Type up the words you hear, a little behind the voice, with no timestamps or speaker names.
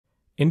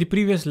In the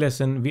previous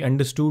lesson, we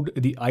understood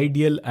the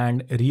ideal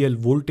and real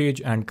voltage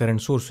and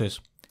current sources.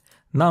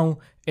 Now,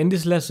 in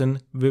this lesson,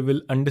 we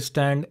will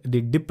understand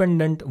the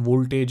dependent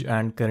voltage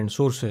and current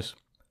sources.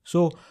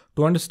 So,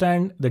 to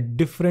understand the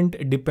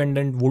different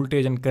dependent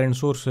voltage and current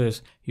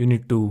sources, you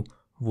need to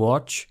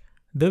watch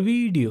the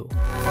video.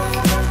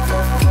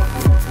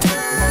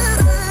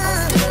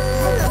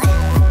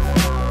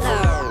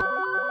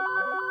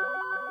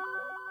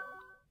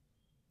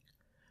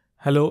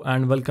 Hello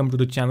and welcome to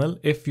the channel.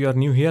 If you are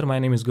new here, my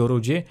name is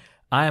Gaurav.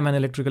 I am an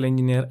electrical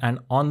engineer, and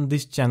on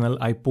this channel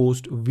I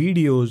post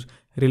videos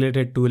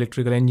related to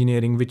electrical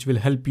engineering which will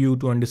help you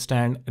to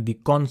understand the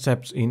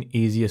concepts in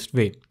easiest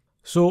way.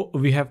 So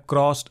we have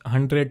crossed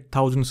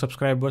 100,000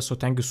 subscribers, so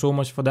thank you so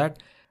much for that.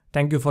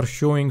 Thank you for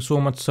showing so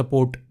much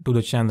support to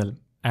the channel.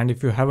 And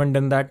if you haven't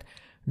done that,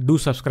 do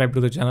subscribe to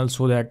the channel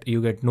so that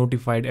you get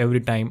notified every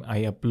time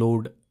I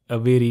upload a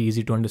very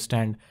easy to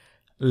understand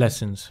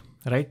lessons,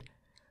 right?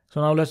 So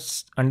now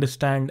let's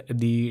understand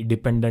the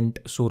dependent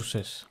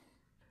sources.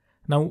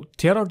 Now,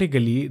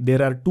 theoretically,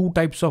 there are two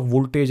types of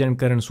voltage and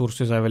current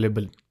sources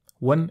available.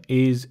 One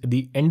is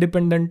the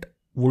independent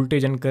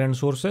voltage and current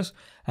sources,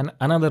 and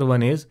another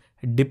one is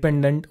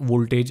dependent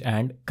voltage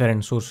and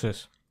current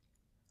sources.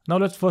 Now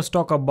let's first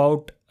talk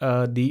about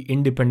the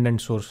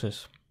independent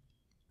sources.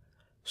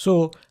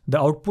 So the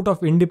output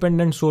of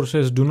independent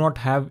sources do not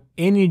have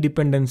any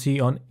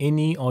dependency on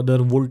any other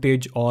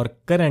voltage or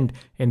current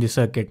in the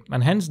circuit,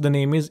 and hence the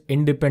name is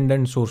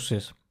independent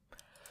sources.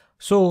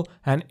 So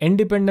an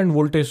independent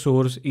voltage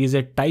source is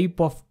a type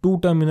of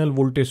two-terminal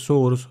voltage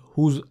source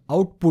whose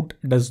output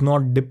does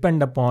not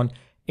depend upon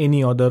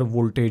any other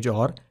voltage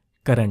or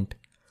current.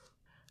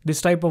 This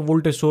type of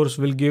voltage source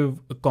will give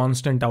a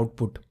constant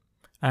output,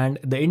 and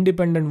the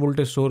independent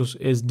voltage source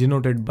is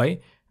denoted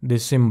by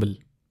this symbol.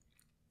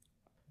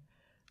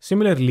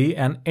 Similarly,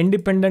 an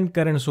independent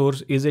current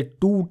source is a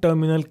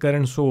two-terminal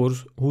current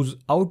source whose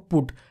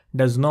output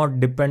does not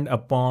depend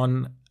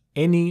upon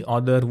any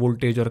other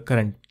voltage or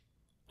current,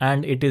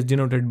 and it is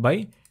denoted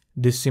by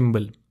this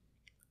symbol.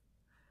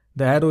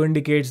 The arrow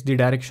indicates the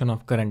direction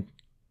of current,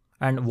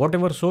 and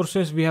whatever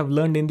sources we have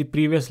learned in the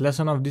previous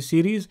lesson of this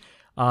series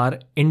are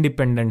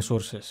independent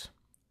sources.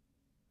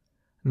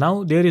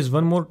 Now there is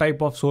one more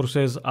type of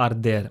sources are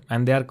there,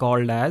 and they are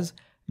called as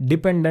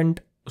dependent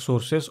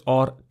sources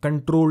or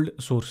controlled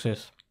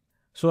sources.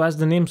 So as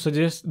the name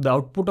suggests, the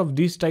output of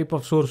these type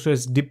of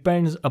sources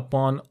depends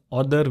upon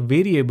other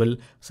variable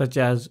such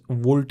as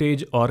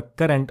voltage or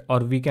current, or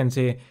we can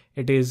say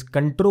it is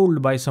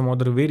controlled by some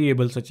other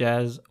variable such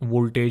as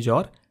voltage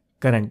or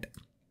current.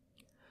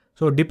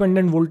 So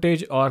dependent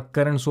voltage or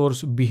current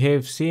source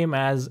behave same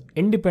as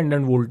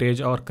independent voltage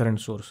or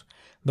current source.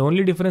 The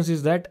only difference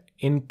is that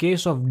in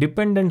case of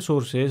dependent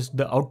sources,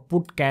 the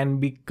output can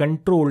be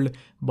controlled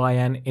by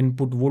an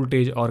input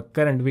voltage or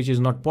current, which is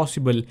not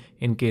possible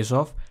in case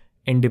of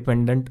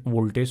independent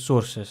voltage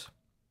sources.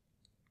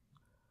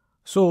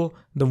 So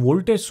the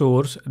voltage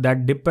source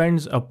that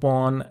depends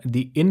upon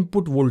the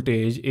input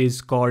voltage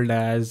is called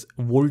as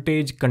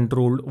voltage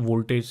controlled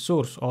voltage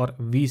source, or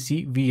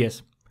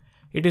VCVS.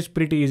 It is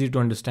pretty easy to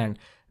understand.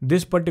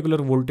 This particular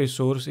voltage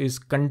source is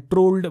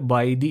controlled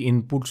by the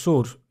input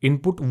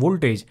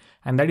voltage,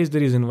 and that is the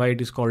reason why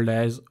it is called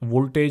as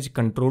voltage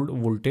controlled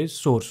voltage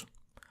source.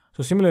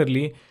 So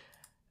similarly,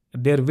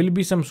 there will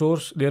be some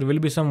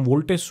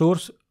voltage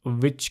source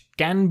which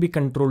can be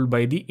controlled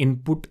by the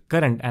input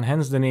current, and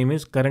hence the name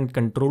is current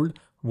controlled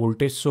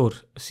voltage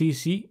source,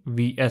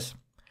 CCVS.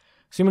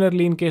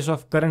 Similarly, in case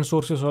of current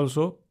sources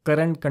also,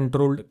 current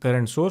controlled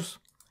current source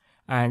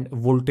and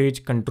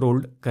voltage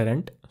controlled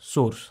current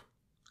source.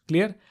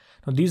 Clear?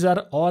 Now these are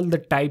all the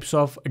types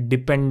of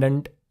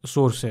dependent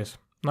sources.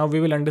 Now we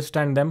will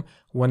understand them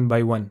one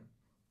by one.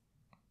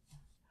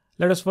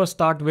 Let us first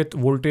start with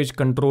voltage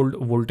controlled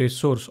voltage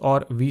source,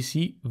 or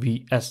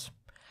VCVS.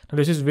 Now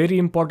this is very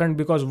important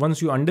because once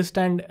you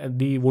understand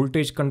the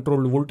voltage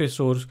controlled voltage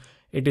source,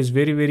 it is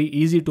very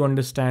easy to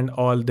understand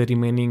all the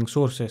remaining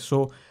sources.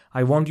 So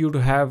I want you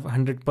to have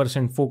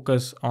 100%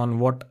 focus on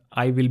what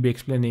I will be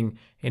explaining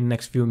in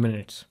next few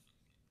minutes.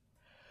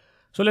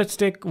 So let's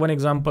take one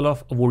example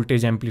of a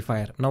voltage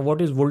amplifier. Now what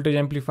is voltage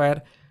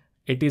amplifier?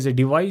 It is a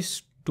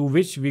device to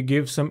which we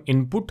give some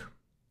input,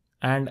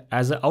 and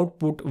as an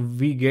output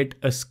we get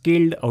a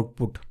scaled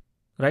output,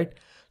 right?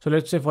 So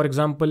let's say, for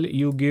example,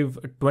 you give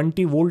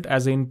 20 volt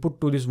as an input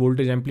to this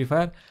voltage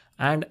amplifier,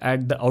 and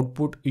at the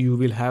output you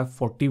will have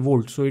 40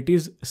 volts. So it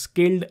is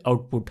scaled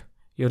output.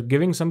 You're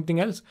giving something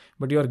else,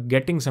 but you're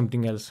getting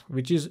something else,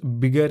 which is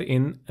bigger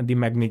in the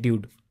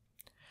magnitude.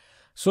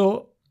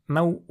 So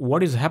now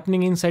what is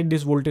happening inside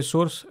this voltage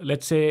source?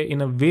 Let's say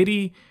in a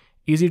very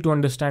easy to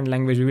understand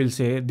language, we will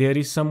say there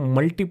is some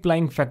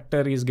multiplying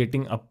factor is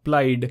getting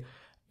applied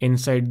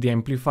inside the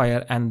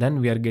amplifier, and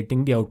then we are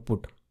getting the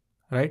output,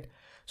 right?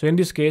 So in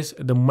this case,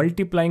 the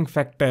multiplying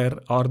factor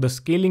or the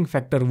scaling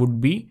factor would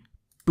be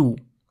 2.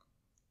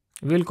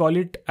 We'll call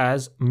it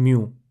as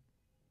mu.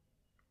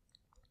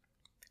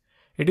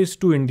 It is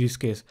 2 in this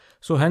case.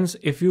 So hence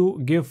if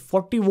you give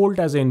 40 volt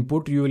as an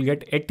input, you will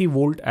get 80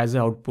 volt as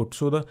an output.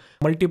 So the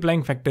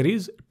multiplying factor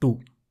is 2,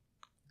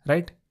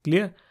 right?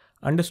 Clear?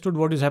 Understood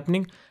what is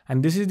happening?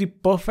 And this is the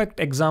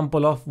perfect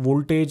example of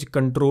voltage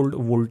controlled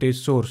voltage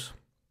source,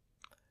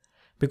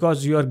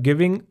 because you are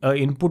giving an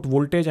input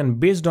voltage and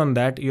based on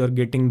that you are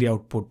getting the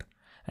output.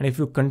 And if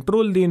you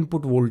control the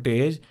input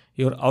voltage,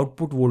 your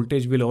output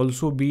voltage will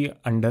also be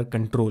under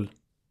control,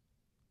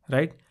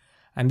 right?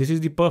 And this is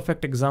the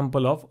perfect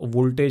example of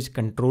voltage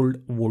controlled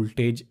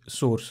voltage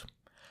source.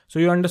 So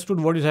you understood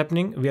what is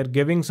happening. We are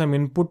giving some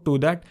input to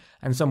that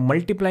and some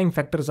multiplying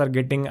factors are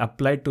getting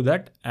applied to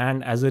that.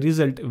 And as a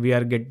result, we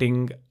are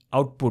getting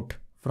output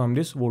from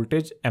this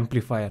voltage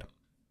amplifier.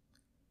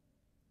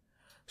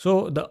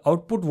 So the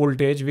output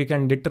voltage we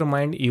can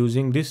determine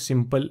using this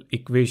simple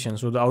equation.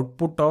 So the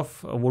output of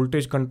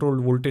voltage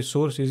controlled voltage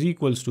source is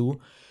equals to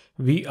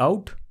V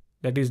out,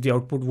 that is the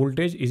output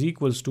voltage, is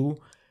equals to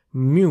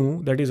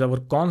mu, that is our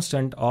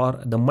constant or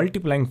the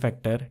multiplying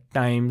factor,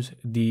 times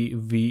the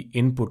V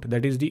input,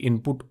 that is the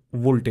input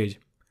voltage.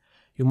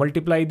 You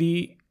multiply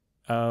the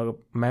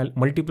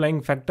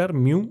multiplying factor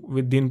mu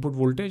with the input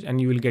voltage and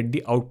you will get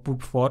the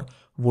output for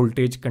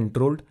voltage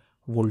controlled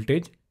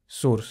voltage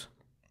source.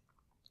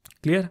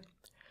 Clear?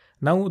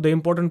 Now the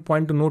important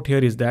point to note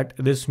here is that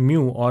this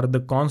mu or the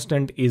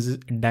constant is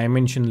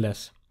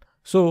dimensionless.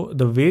 So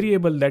the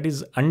variable that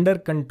is under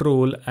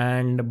control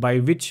and by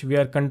which we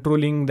are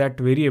controlling that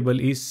variable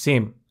is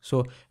same.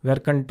 So we are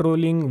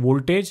controlling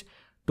voltage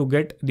to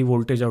get the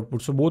voltage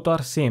output. So both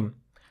are same.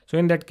 So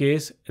in that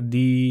case,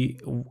 the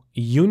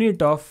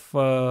unit of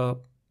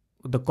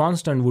the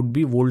constant would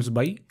be volts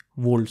by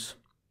volts.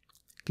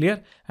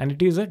 Clear? And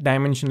it is a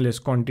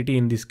dimensionless quantity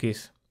in this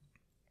case.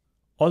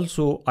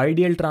 Also,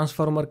 ideal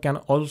transformer can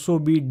also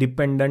be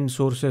dependent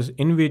sources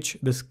in which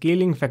the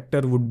scaling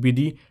factor would be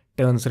the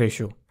turns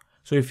ratio.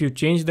 So if you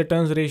change the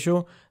turns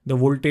ratio, the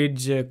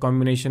voltage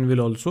combination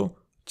will also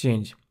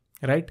change,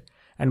 right?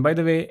 And by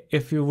the way,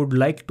 if you would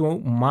like to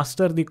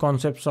master the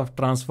concepts of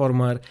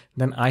transformer,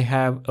 then I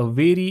have a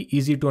very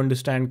easy to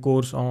understand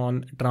course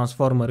on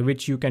transformer,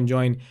 which you can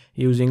join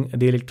using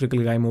the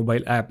Electrical Guy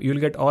mobile app. You'll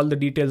get all the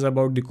details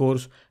about the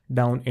course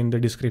down in the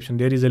description.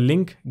 There is a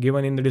link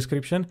given in the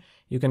description.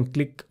 You can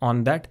click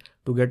on that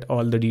to get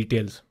all the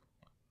details.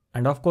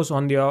 And of course,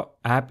 on the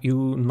app,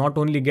 you not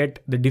only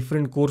get the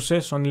different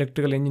courses on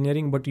electrical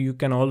engineering, but you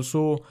can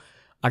also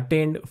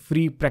attend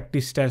free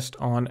practice test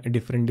on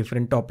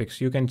different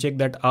topics. You can check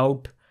that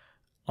out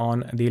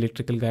on the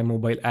Electrical Guy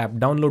mobile app.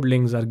 Download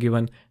links are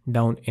given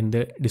down in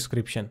the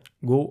description.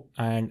 Go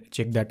and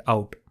check that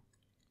out.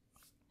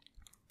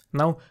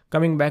 Now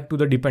coming back to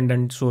the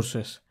dependent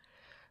sources.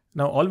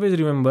 Now always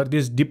remember,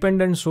 this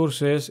dependent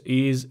sources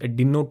is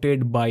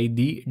denoted by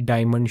the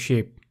diamond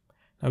shape.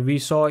 Now we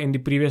saw in the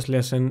previous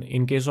lesson,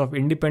 in case of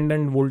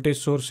independent voltage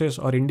sources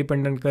or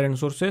independent current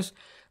sources,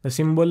 the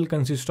symbol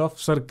consists of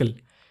circle.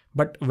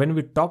 But when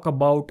we talk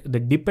about the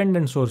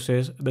dependent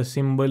sources, the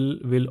symbol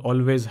will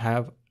always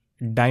have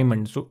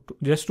diamond. So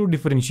just to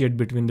differentiate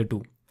between the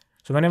two.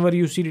 So whenever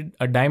you see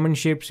a diamond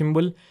shaped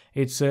symbol,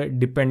 it's a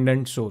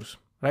dependent source,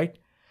 right?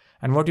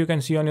 And what you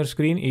can see on your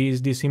screen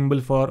is the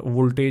symbol for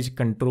voltage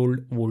controlled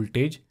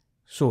voltage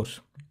source,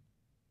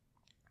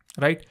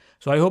 right?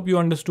 So I hope you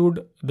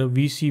understood the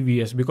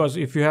VCVS, because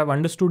if you have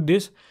understood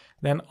this,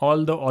 then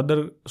all the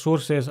other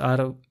sources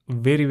are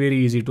very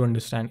easy to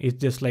understand.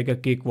 It's just like a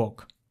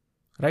cakewalk,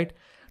 right?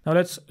 Now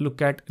let's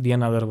look at the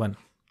another one.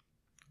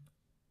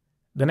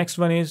 The next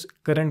one is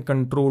current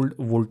controlled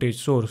voltage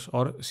source,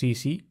 or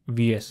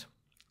CCVS.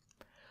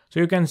 So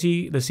you can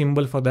see the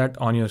symbol for that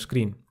on your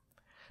screen.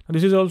 Now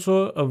this is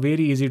also a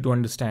very easy to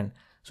understand.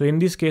 So in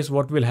this case,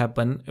 what will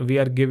happen? We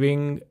are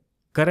giving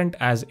current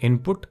as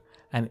input,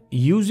 and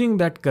using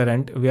that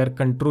current, we are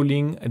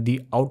controlling the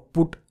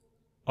output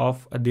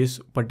of this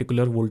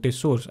particular voltage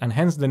source, and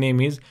hence the name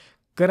is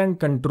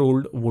current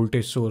controlled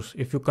voltage source.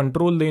 If you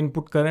control the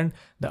input current,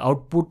 the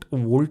output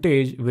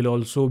voltage will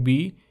also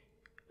be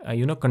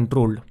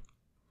controlled.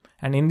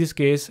 And in this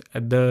case,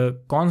 the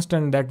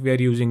constant that we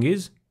are using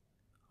is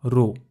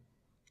rho.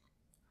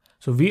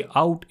 So V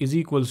out is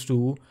equals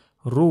to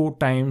rho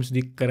times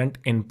the current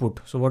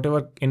input. So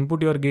whatever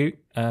input you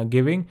are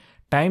giving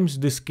times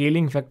the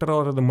scaling factor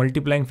or the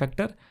multiplying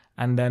factor,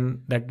 and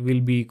then that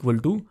will be equal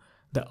to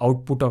the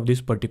output of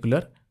this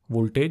particular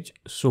voltage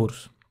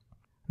source.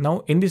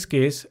 Now in this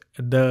case,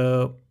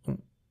 the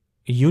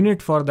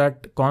unit for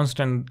that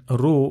constant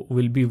rho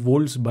will be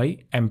volts by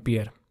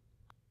ampere.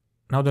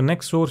 Now the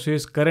next source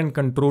is current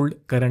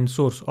controlled current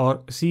source, or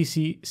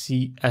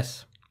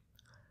CCCS.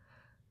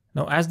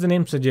 Now as the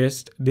name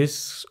suggests,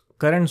 this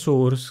current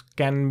source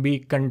can be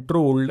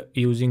controlled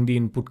using the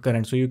input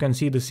current. So you can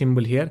see the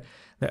symbol here.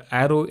 The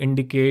arrow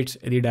indicates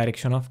the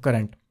direction of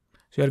current.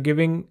 So you are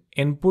giving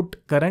input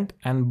current,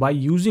 and by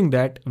using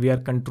that we are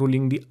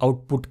controlling the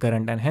output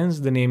current, and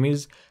hence the name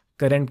is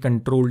current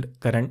controlled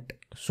current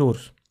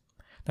source.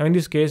 Now in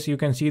this case, you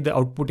can see the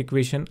output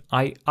equation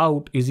I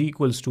out is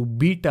equals to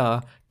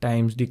beta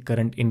times the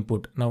current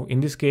input. Now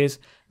in this case,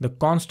 the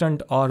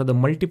constant or the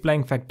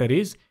multiplying factor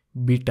is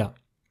beta.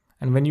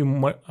 And when you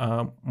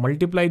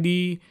multiply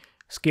the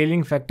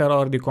scaling factor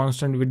or the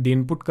constant with the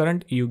input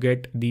current, you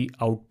get the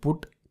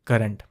output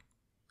current.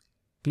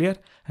 Clear?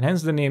 And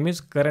hence the name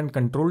is current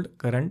controlled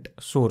current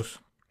source.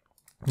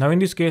 Now in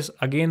this case,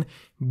 again,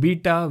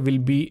 beta will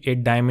be a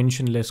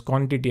dimensionless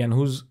quantity and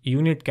whose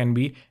unit can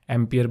be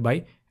ampere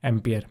by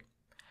ampere.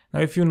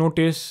 Now if you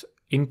notice,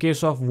 in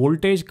case of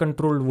voltage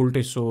controlled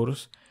voltage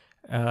source,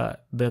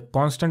 the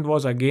constant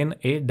was again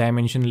a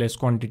dimensionless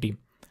quantity.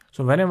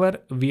 So whenever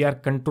we are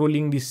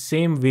controlling the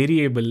same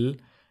variable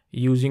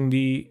using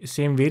the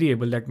same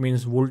variable, that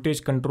means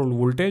voltage controlled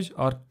voltage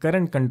or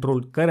current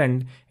controlled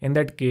current, in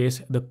that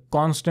case the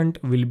constant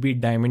will be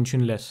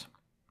dimensionless,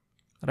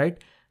 right?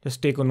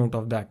 Just take a note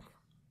of that.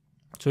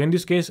 So in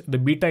this case, the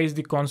beta is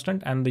the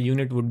constant and the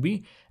unit would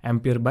be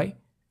ampere by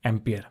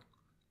ampere.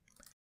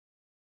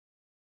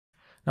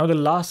 Now the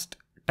last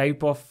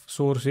type of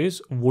source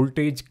is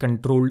voltage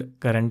controlled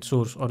current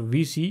source or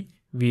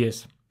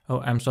VCVS. Oh,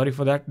 I'm sorry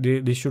for that.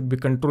 This should be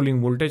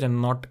controlling voltage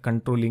and not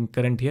controlling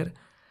current here.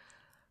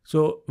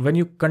 So when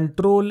you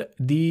control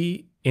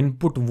the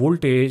input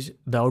voltage,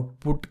 the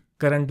output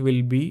current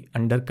will be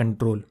under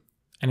control.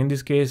 And in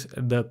this case,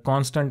 the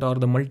constant or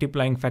the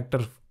multiplying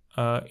factor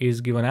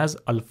is given as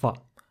alpha.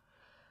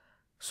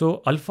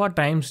 So alpha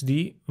times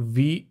the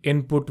V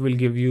input will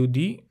give you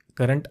the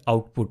current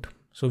output.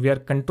 So we are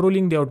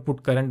controlling the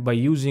output current by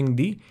using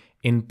the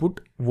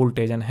input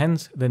voltage, and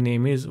hence the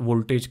name is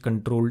voltage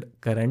controlled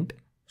current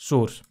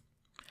source.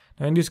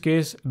 Now in this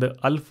case, the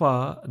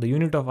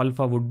unit of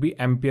alpha would be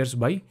amperes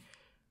by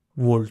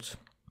volts.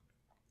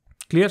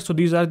 Clear? So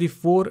these are the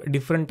 4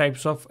 different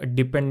types of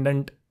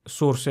dependent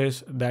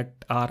sources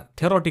that are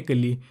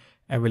theoretically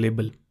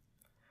available.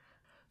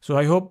 So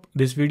I hope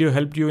this video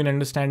helped you in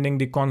understanding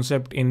the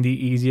concept in the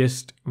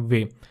easiest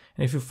way.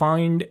 And if you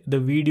find the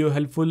video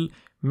helpful,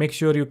 make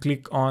sure you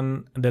click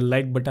on the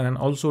like button and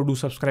also do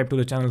subscribe to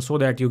the channel so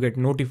that you get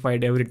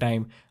notified every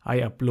time I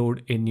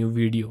upload a new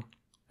video.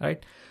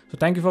 Right? So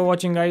thank you for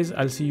watching, guys.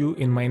 I'll see you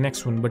in my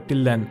next one. But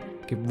till then,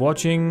 keep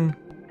watching,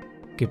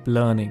 keep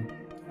learning.